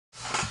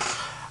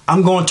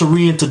I'm going to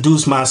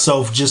reintroduce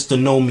myself just to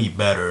know me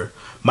better.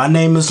 My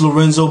name is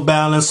Lorenzo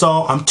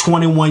Balansall. I'm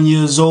 21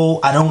 years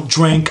old. I don't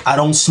drink. I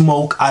don't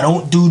smoke. I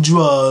don't do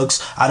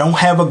drugs. I don't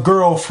have a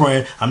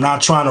girlfriend. I'm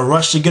not trying to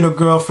rush to get a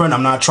girlfriend.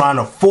 I'm not trying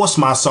to force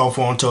myself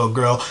onto a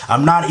girl.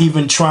 I'm not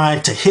even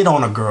trying to hit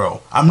on a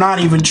girl. I'm not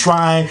even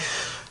trying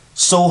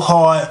so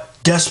hard,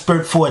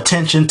 desperate for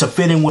attention to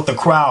fit in with the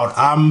crowd.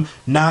 I'm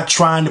not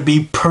trying to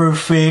be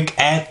perfect,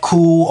 act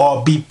cool,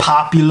 or be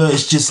popular.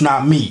 It's just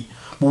not me.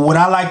 But what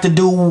I like to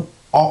do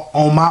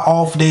on my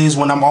off days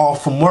when I'm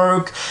off from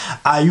work,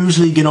 I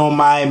usually get on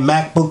my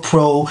MacBook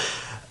Pro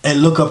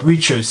and look up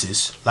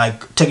resources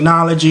like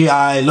technology.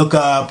 I look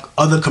up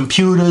other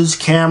computers,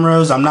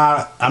 cameras. I'm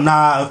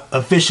not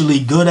officially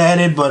good at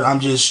it, but I'm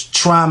just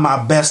trying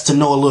my best to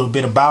know a little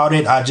bit about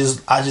it. I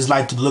just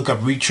like to look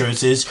up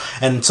resources,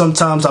 and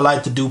sometimes I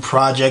like to do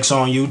projects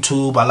on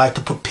YouTube. I like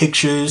to put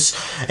pictures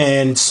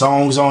and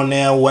songs on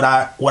there, what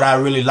I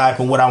really like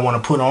and what I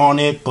want to put on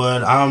it.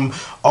 But I'm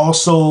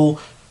also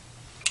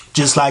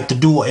just like to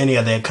do any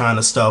of that kind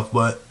of stuff.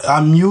 But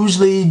I'm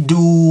usually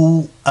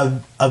do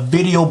a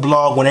video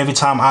blog when every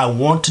time I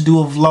want to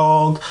do a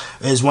vlog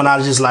is when I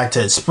just like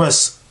to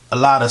express a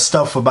lot of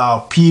stuff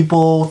about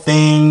people,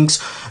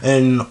 things,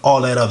 and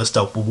all that other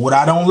stuff. But what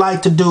I don't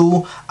like to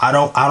do, I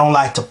don't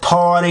like to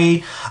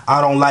party. I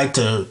don't like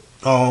to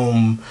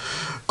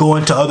go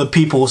into other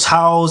people's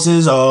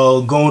houses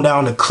or going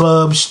down to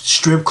clubs,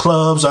 strip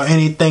clubs, or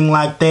anything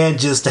like that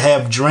just to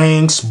have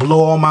drinks,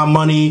 blow all my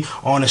money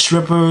on the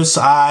strippers.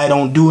 I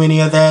don't do any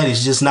of that.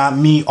 It's just not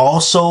me.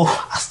 Also,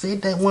 I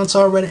said that once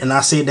already and I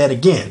said that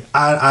again.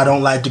 I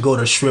don't like to go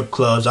to strip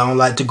clubs. I don't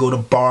like to go to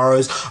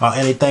bars or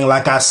anything.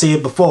 Like I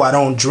said before, I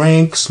don't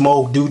drink,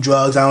 smoke, do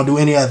drugs. I don't do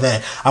any of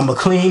that. I'm a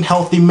clean,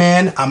 healthy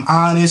man. I'm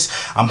honest.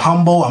 I'm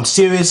humble. I'm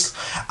serious.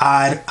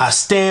 I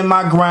stand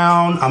my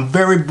ground. I'm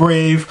very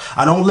brave.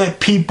 I don't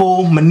let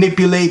people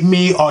manipulate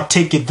me or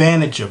take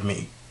advantage of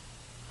me.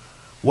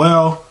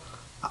 Well,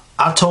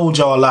 I told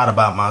y'all a lot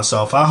about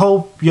myself. I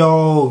hope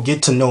y'all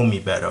get to know me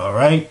better,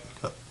 alright?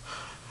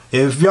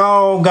 If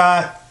y'all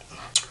got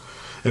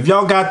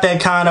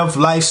that kind of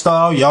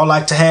lifestyle, y'all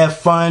like to have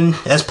fun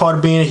as part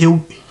of being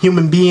a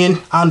human being,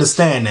 I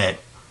understand that.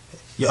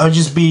 Y'all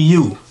just be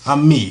you.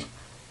 I'm me.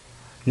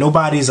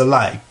 Nobody's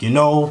alike, you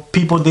know.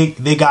 People,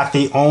 they got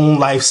their own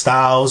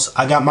lifestyles.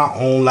 I got my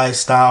own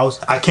lifestyles.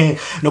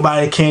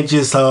 Nobody can't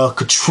just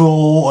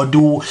control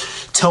or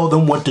tell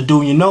them what to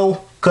do, you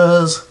know,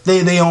 because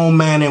they their own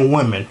man and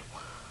women.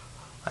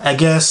 I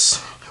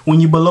guess when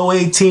you're below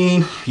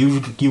 18,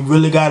 you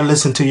really gotta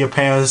listen to your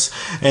parents,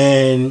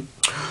 and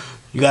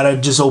you gotta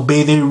just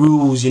obey their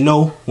rules, you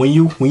know. When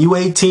you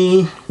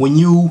 18, when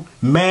you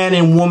man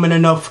and woman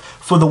enough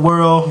for the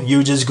world,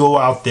 you just go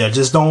out there.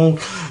 Just don't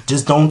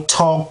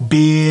talk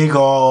big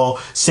or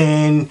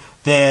saying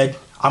that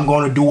I'm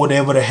gonna do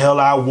whatever the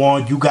hell I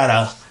want. You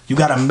gotta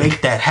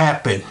make that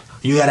happen.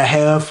 You gotta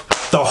have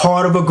the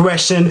heart of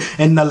aggression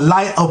and the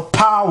light of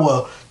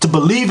power to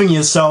believe in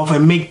yourself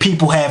and make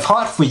people have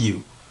heart for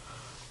you.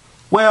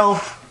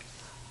 Well,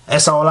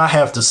 that's all I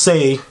have to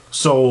say.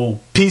 So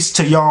peace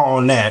to y'all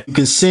on that. You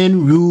can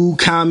send rude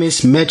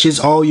comments, messages,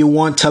 all you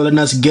want, telling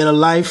us get a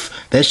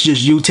life. That's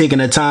just you taking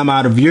the time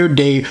out of your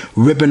day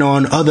ripping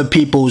on other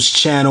people's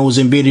channels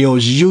and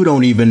videos you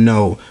don't even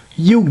know.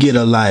 You get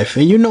a life.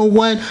 And you know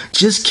what?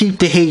 Just keep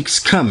the hates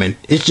coming.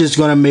 It's just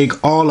gonna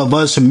make all of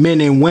us men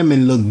and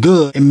women look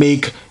good and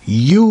make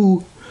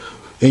you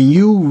and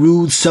you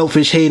rude,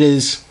 selfish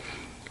haters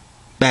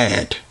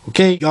bad.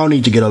 Okay? Y'all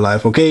need to get a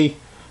life, okay?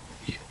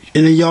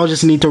 And then y'all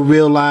just need to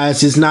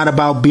realize it's not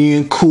about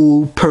being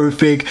cool,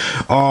 perfect,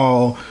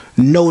 or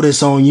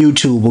notice on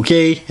YouTube,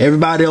 okay?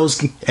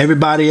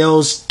 Everybody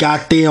else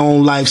got their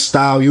own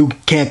lifestyle. You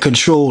can't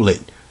control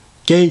it,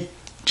 okay?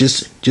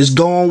 Just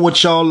go on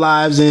with y'all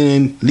lives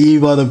and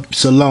leave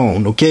others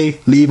alone, okay?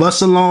 Leave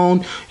us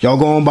alone. Y'all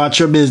go on about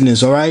your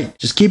business, all right?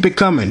 Just keep it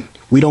coming.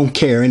 We don't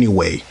care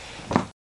anyway.